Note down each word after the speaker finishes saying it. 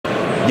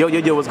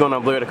Yo, what's going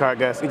on, Blair the Car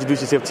Guys? Introduce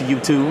yourself to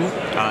YouTube.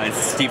 It's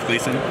Steve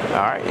Gleason.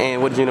 Alright,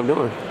 and what did you end up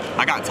doing?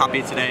 I got top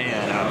 8 today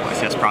at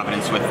YCS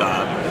Providence with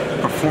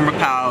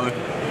Performapal,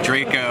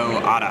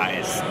 Draco, Odd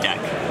Eyes deck.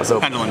 So,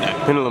 Pendulum deck.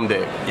 Pendulum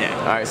deck. Yeah.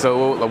 Alright,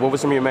 so what were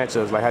some of your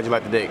matchups? Like, how'd you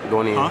like the deck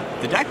going in?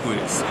 The deck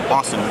was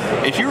awesome.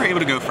 If you were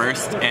able to go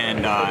first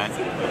and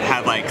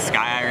have like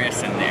Sky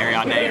Iris and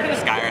Ariadne or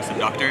Sky Iris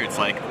Abductor, it's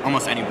like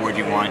almost any board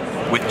you want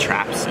with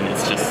traps, and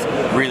it's just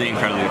really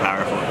incredibly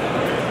powerful.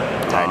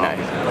 Nice.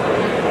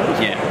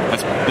 Yeah,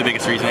 that's the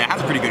biggest reason. It has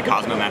a pretty good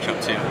Cosmo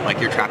matchup too.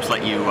 Like your traps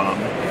let you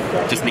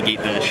just negate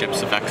the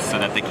ship's effects so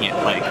that they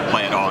can't like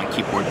play at all and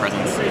keep board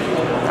presence.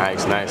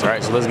 Nice.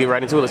 Alright, so let's get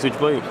right into it. Let's see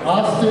what you played.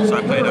 So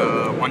I played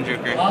 1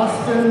 Joker,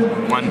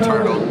 1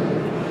 Turtle,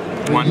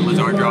 1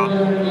 Lizard Draw,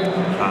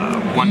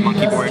 1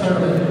 Monkey Board, 2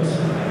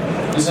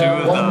 of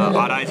the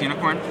Odd Eyes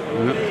Unicorn,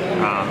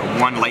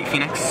 1 Light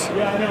Phoenix,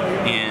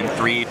 and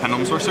 3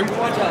 Pendulum Sorcerer.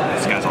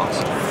 This guy's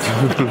awesome.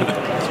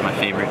 It's my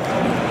favorite.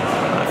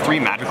 3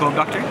 Magical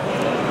Abductor,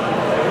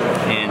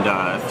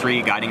 and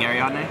 3 Guiding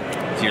Ariadne.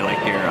 So you're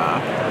like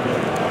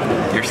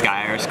your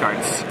Sky Iris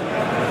cards.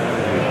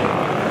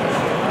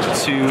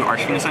 2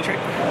 Archfiend Eccentric,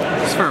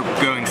 just for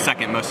going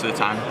second most of the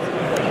time.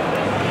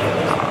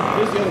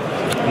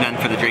 And then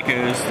for the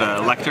Dracos,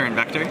 the Lecter and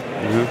Vector,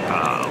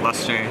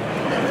 Luster,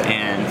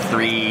 and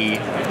 3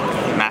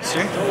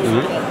 Master.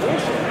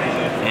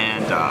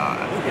 And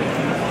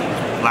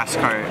last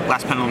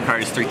Pendulum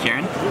card is 3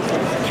 Kieran.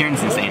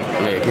 Kieran's insane.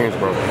 Yeah, Kieran's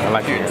broken. I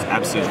like Kieran's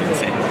absolutely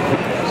insane.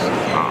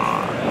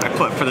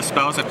 For the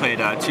spells, I played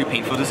 2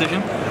 Painful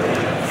Decision, 2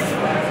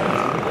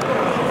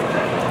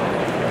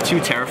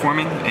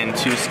 Terraforming, and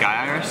 2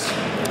 Sky Iris,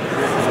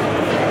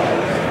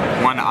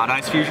 1 Odd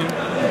Eyes Fusion,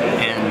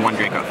 and 1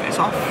 Draco Face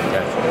Off.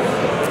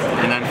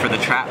 And then for the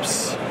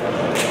traps,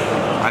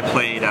 I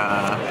played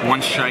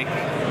 1 Strike,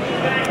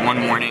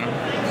 1 Warning,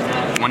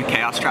 1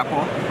 Chaos Trap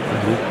Hole,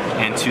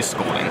 and 2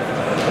 Scolding.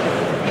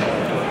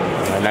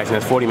 Nice, and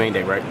that's 40 main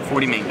deck, right?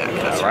 40 main deck,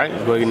 that's right.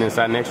 Let's go ahead and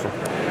inside an extra.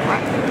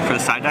 Right. For the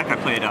side deck, I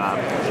played 2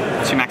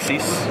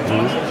 Maxis,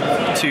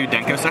 2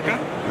 Denko Sekka,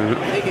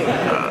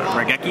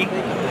 Regeki,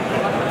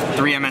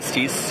 3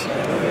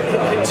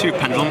 MSTs, 2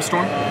 Pendulum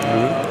Storm,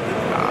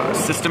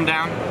 System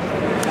Down,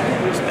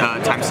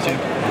 times 2,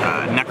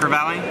 Necro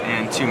Valley,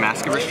 and 2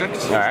 Mask of Restrict.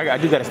 Alright, I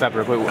do gotta stop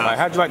real quick.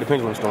 How'd you like the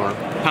Pendulum Storm?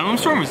 Pendulum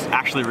Storm was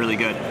actually really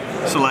good.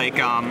 So like,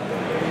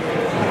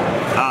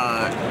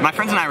 my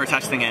friends and I were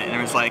testing it, and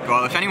it was like,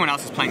 well, if anyone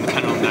else is playing the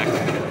Pendulum deck,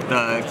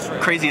 the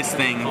craziest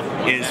thing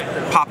is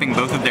popping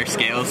both of their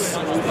scales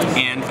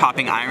and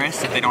popping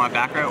Iris if they don't have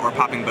back row, or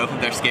popping both of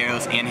their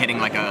scales and hitting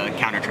like a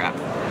counter trap.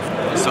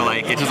 So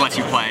like, it just lets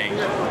you play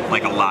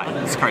like a lot.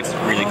 This card's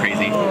really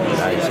crazy.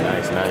 Nice.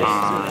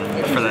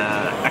 For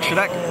the extra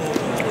deck,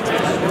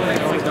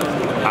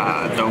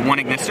 the 1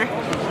 Ignister,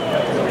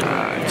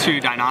 2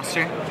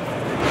 Dinoster,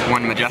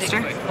 1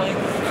 Majester,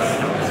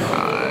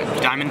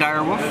 Diamond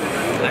Dire Wolf,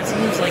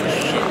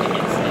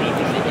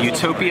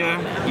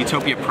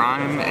 Utopia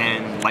Prime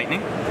and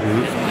Lightning,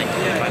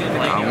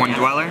 1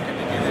 Dweller,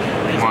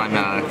 1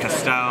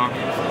 Castell,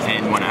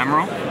 and 1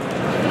 Emerald,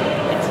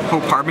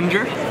 Hope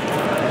Harbinger,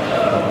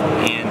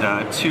 and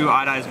 2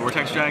 Odd Eyes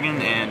Vortex Dragon,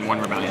 and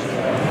 1 Rebellion.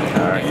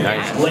 Alright,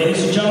 nice.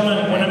 Ladies and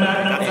gentlemen, winner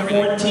match number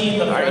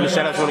 14. Alright, any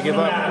shout outs you want to give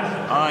up?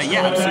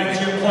 Yeah,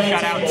 absolutely.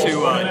 Shout out to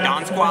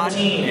Don Squad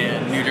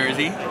in New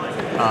Jersey.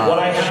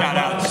 Shout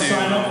out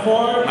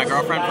to my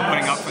girlfriend for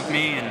putting up with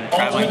me and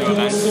traveling to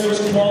events.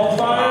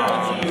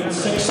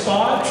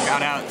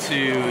 Shout out to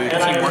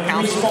Team Work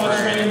Council for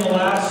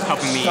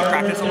helping me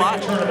practice a lot.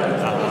 Yeah,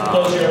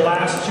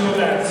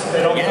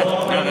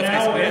 no,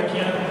 that's basically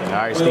it.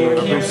 Alright, Steve, I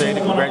appreciate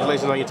it.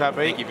 Congratulations on your top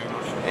 8. Thank you very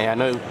much. And I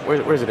know,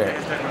 where's it at?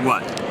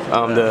 What?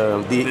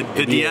 The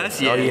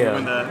DS? Yeah. Oh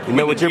yeah. We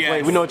know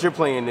what you're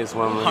playing this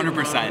one.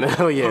 100%.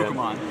 Oh yeah.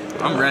 Pokemon.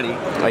 I'm ready.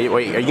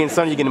 Wait, are you getting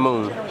Sun or you getting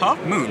Moon? Huh?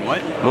 Moon,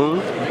 what?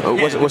 Moon? Oh,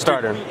 yeah, what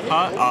starter?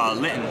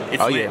 Litten.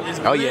 It's lit.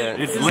 Oh yeah.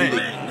 It's lit.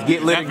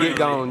 Get lit or get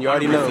gone. You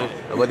already know.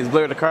 But it's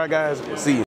Blair the Car Guys. See you.